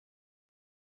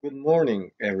Good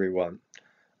morning, everyone.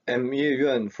 I'm Ye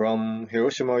Yuan from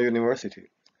Hiroshima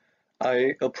University.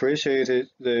 I appreciated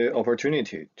the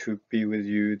opportunity to be with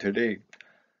you today.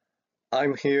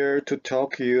 I'm here to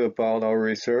talk to you about our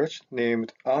research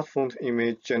named Art-Font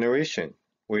Image Generation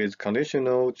with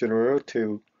Conditional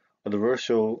Generative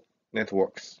Adversarial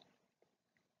Networks.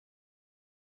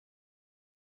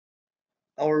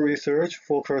 Our research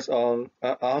focuses on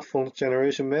an art-font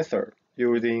generation method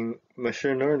using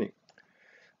machine learning.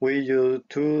 We use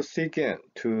two CGAN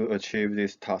to achieve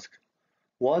this task.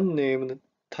 One named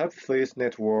typeface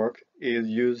network is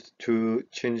used to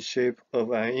change shape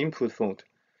of an input font,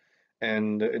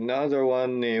 and another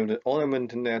one named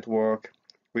ornament network,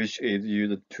 which is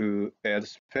used to add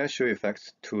special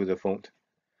effects to the font.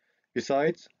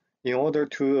 Besides, in order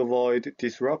to avoid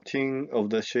disrupting of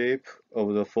the shape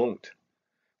of the font,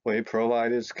 we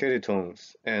provide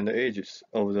skeletons and edges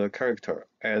of the character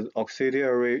as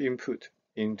auxiliary input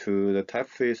into the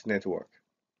typeface network.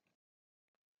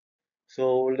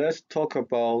 So let's talk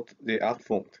about the art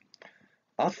font.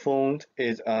 Art font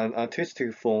is an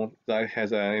artistic font that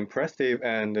has an impressive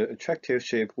and attractive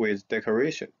shape with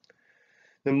decoration.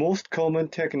 The most common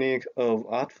technique of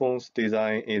art fonts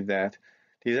design is that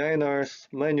designers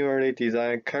manually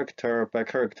design character by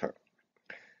character.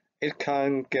 It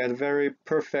can get very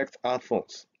perfect art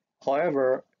fonts.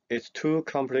 However, it's too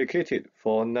complicated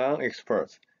for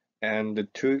non-experts and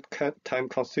too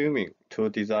time-consuming to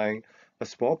design a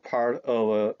small part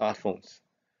of art fonts.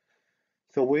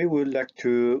 So we would like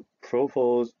to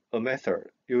propose a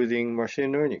method using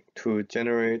machine learning to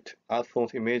generate art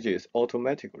font images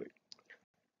automatically.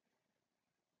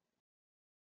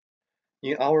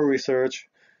 In our research,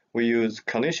 we use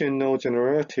Conditional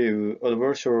Generative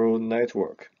Adversarial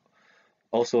Network,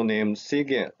 also named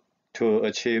CGAN, to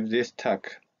achieve this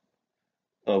task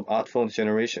of art font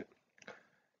generation.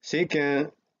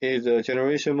 CGAN is a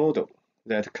generation model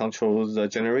that controls the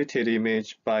generated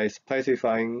image by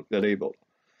specifying the label.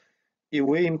 If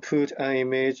we input an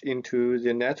image into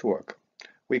the network,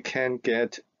 we can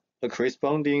get a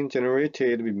corresponding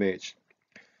generated image.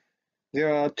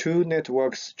 There are two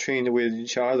networks trained with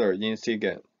each other in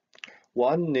CGAN.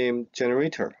 One named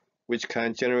generator, which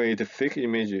can generate fake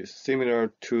images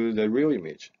similar to the real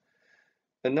image.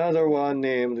 Another one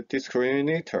named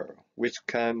discriminator, which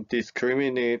can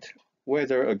discriminate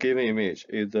whether a given image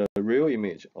is a real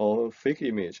image or a fake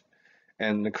image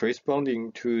and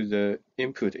corresponding to the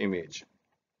input image.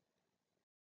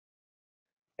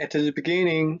 At the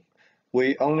beginning,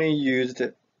 we only used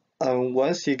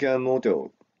one CGAN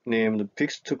model named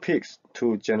Pix2Pix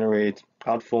to generate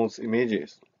art fonts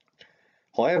images.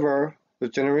 However, the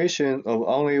generation of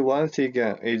only one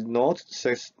CGAN is not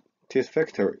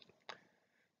satisfactory.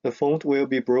 The font will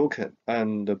be broken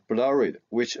and blurred,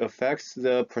 which affects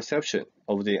the perception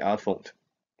of the art font.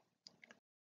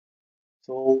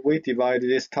 So we divide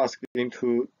this task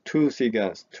into two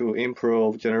CGANs to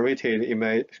improve generated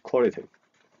image quality.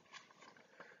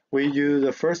 We use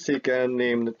the first CGAN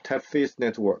named typeface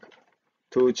network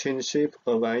to change shape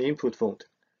of an input font,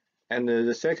 and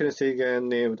the second CGAN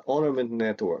named ornament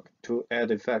network to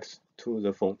add effects to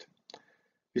the font.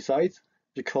 Besides,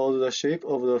 because the shape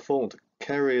of the font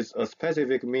carries a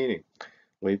specific meaning,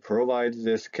 we provide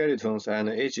the skeletons and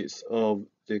edges of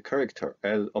the character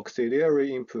as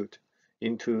auxiliary input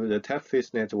into the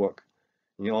typeface network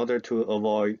in order to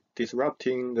avoid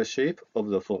disrupting the shape of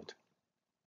the font.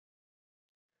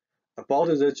 About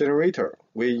the generator,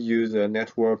 we use a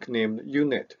network named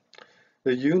UNet.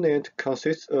 The UNet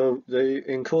consists of the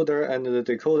encoder and the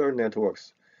decoder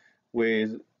networks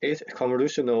with 8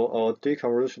 convolutional or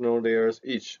deconvolutional layers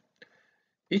each.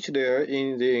 Each layer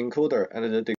in the encoder and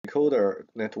the decoder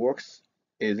networks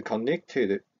is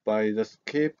connected by the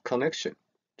skip connection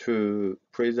to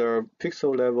preserve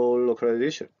pixel-level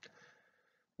localization.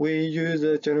 We use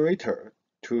a generator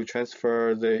to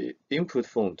transfer the input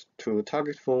font to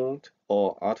target font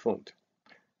or art font.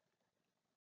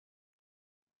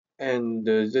 And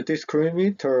the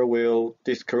discriminator will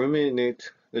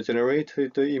discriminate the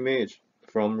generated image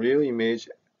from real image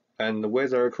and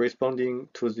whether corresponding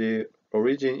to the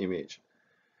origin image.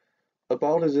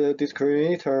 About the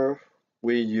discriminator,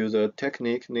 we use a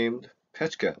technique named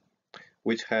patch-gun,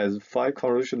 which has 5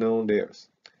 convolutional layers.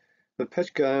 The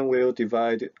patch-gun will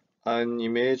divide an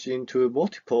image into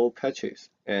multiple patches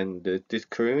and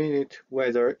discriminate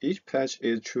whether each patch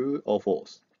is true or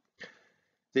false.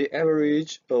 The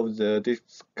average of the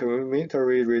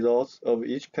discriminatory results of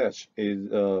each patch is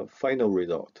a final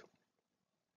result.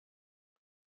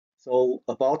 So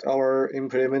about our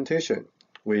implementation,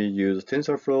 we use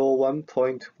TensorFlow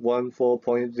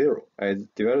 1.14.0 as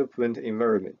development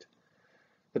environment.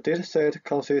 The dataset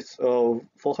consists of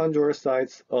 400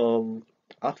 sites of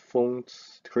art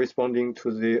fonts corresponding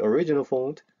to the original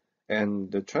font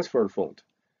and the transferred font.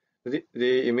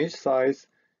 The image size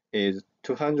is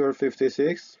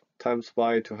 256 times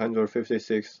by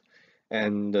 256,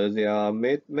 and they are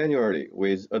made manually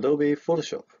with Adobe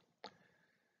Photoshop.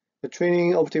 The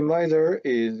training optimizer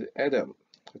is Adam.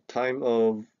 The time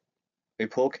of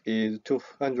epoch is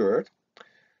 200.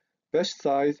 Batch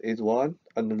size is 1,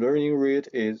 and the learning rate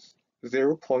is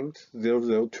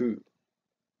 0.002.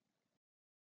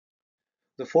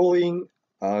 The following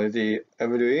are the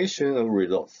evaluation of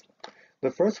results. The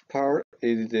first part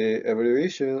is the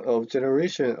evaluation of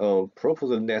generation of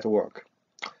proposed network.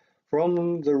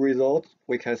 From the results,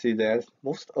 we can see that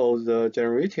most of the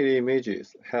generated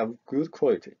images have good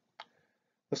quality.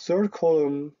 The third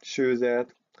column shows that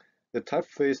the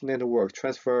typeface network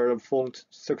transferred font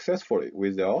successfully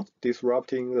without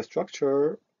disrupting the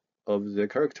structure of the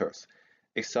characters,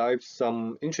 except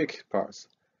some intricate parts.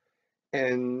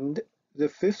 And the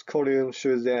fifth column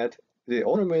shows that the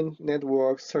ornament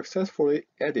network successfully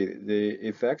added the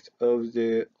effect of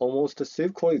the almost same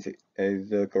quality as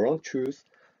the ground truth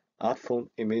art font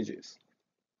images.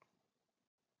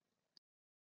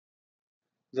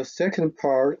 The second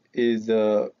part is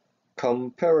the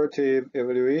comparative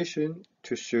evaluation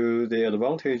to show the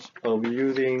advantage of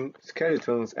using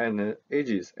skeletons and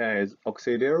edges as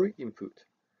auxiliary input.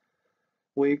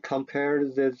 We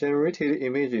compared the generated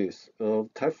images of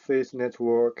typeface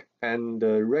network and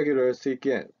the regular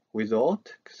CGAN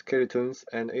without skeletons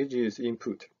and edges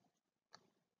input.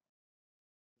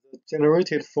 The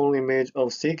generated font image of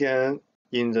CGAN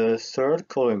in the third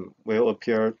column will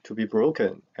appear to be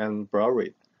broken and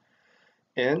blurry,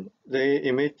 and the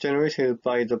image generated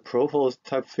by the proposed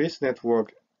typeface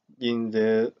network in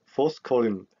the fourth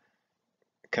column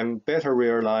can better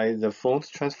realize the font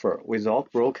transfer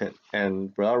without broken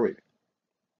and blurry.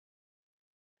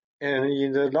 And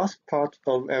in the last part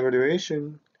of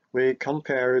evaluation, we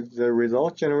compared the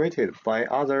result generated by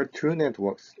other two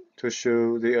networks to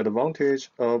show the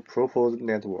advantage of proposed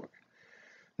network.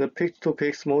 The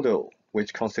pix-to-pix model,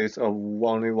 which consists of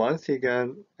only one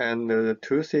CGAN and the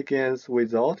two CGANs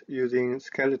without using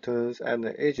skeletons and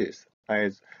edges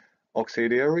as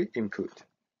auxiliary input.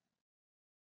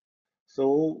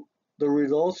 So the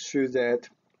results show that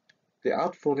the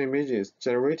art font images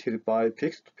generated by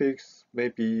pix-to-pix may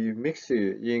be mixed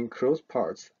in close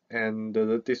parts, and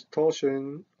the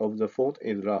distortion of the font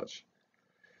is large.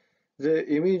 The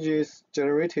images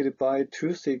generated by two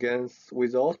CGANs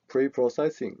without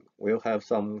pre-processing will have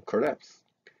some collapse,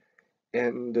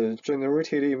 and the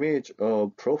generated image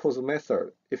of proposed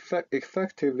method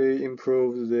effectively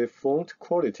improves the font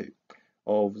quality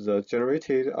of the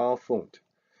generated art font,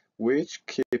 which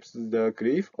keeps the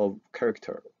glyph of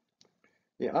character.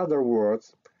 In other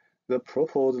words, the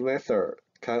proposed method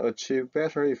can achieve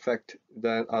better effect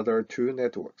than other two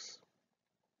networks.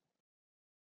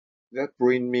 That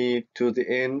brings me to the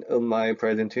end of my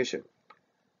presentation.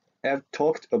 I've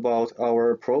talked about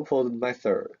our proposed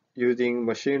method using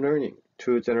machine learning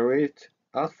to generate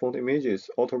art font images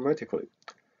automatically.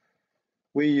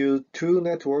 We use two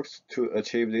networks to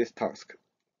achieve this task.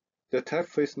 The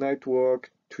typeface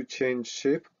network to change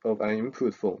shape of an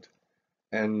input font,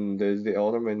 and the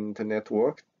ornament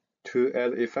network to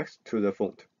add effects to the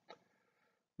font.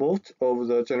 Most of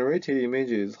the generated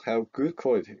images have good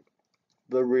quality.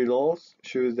 The results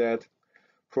show that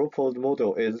proposed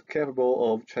model is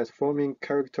capable of transforming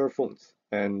character fonts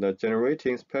and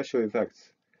generating special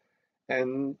effects,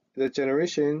 and the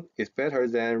generation is better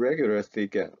than regular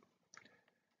CGAN.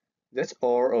 That's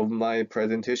all of my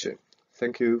presentation.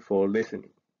 Thank you for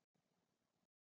listening.